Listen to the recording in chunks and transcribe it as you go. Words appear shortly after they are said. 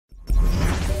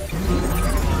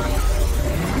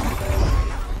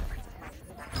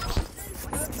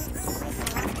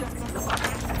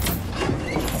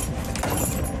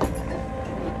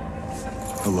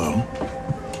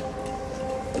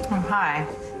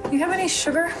You have any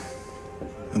sugar?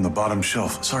 In the bottom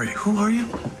shelf. Sorry, who are you?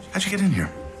 How'd you get in here?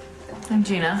 I'm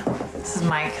Gina. This is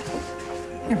Mike.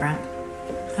 Here, Brent.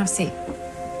 Have a seat.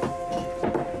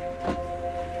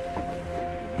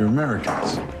 You're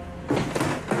Americans.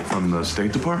 From the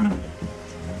State Department?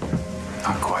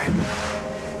 Not quite.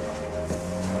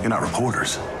 You're not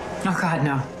reporters. Oh, God,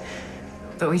 no.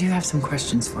 But we do have some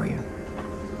questions for you.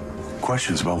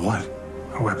 Questions about what?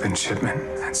 A weapon shipment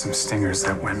and some stingers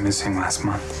that went missing last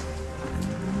month.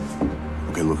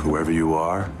 Okay, look, whoever you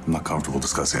are, I'm not comfortable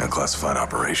discussing a classified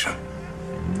operation.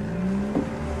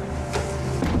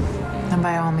 Then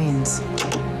by all means,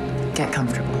 get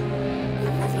comfortable.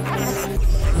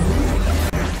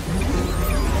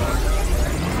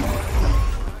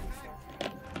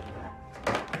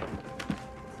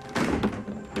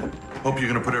 Hope you're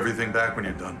gonna put everything back when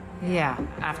you're done. Yeah,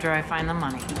 after I find the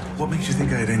money. What makes you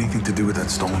think I had anything to do with that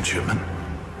stolen shipment?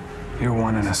 You're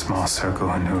one in a small circle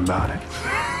who knew about it.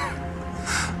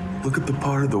 Look at the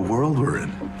part of the world we're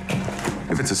in.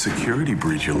 If it's a security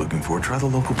breach you're looking for, try the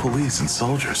local police and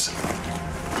soldiers.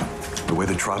 The way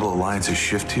the tribal alliances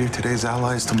shift here, today's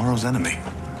ally is tomorrow's enemy.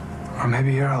 Or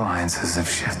maybe your alliances have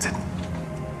shifted.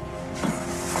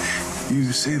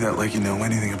 You say that like you know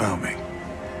anything about me.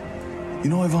 You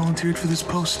know I volunteered for this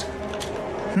post?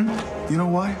 You know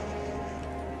why?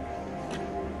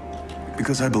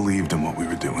 Because I believed in what we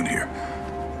were doing here.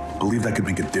 Believed I could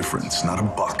make a difference, not a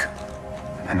buck.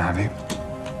 And have you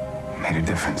made a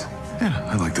difference? Yeah,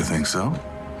 I like to think so.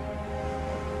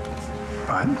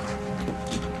 But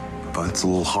it's a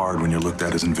little hard when you're looked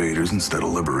at as invaders instead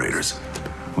of liberators.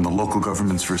 When the local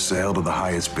government's for sale to the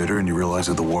highest bidder and you realize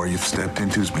that the war you've stepped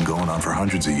into has been going on for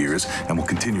hundreds of years and will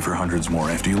continue for hundreds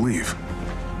more after you leave.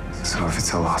 So if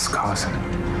it's a lost cause,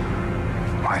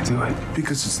 why do it?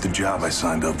 Because it's the job I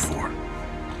signed up for.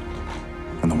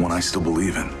 And the one I still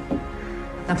believe in.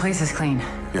 The place is clean.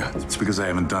 Yeah, it's because I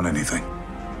haven't done anything.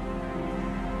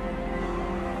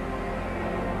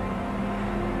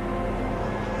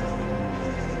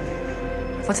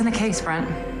 What's in the case, Brent?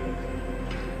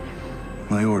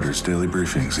 My orders, daily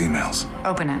briefings, emails.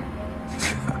 Open it.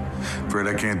 Afraid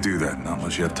I can't do that, not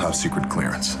unless you have top secret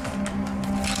clearance.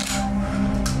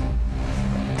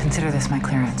 Consider this my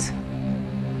clearance.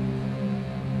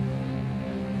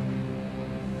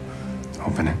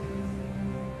 Open it.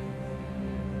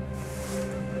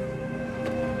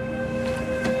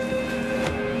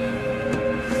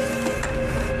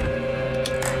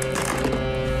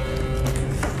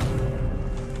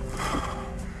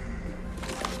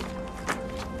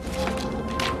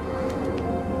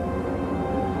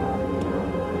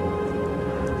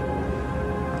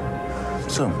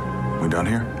 So, we done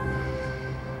here?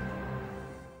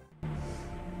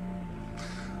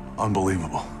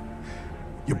 Unbelievable.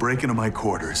 You break into my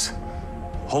quarters,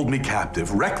 hold me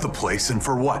captive, wreck the place, and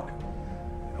for what?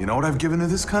 You know what I've given to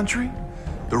this country?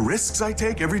 The risks I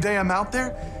take every day I'm out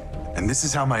there? And this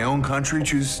is how my own country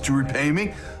chooses to repay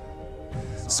me?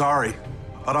 Sorry,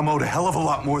 but I'm owed a hell of a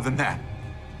lot more than that.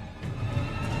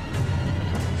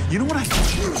 You know what I can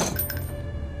do?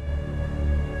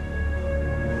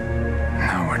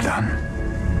 Now we're done.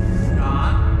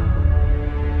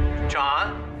 John?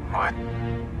 John? What?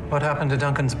 What happened to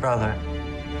Duncan's brother?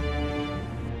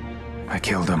 I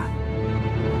killed him.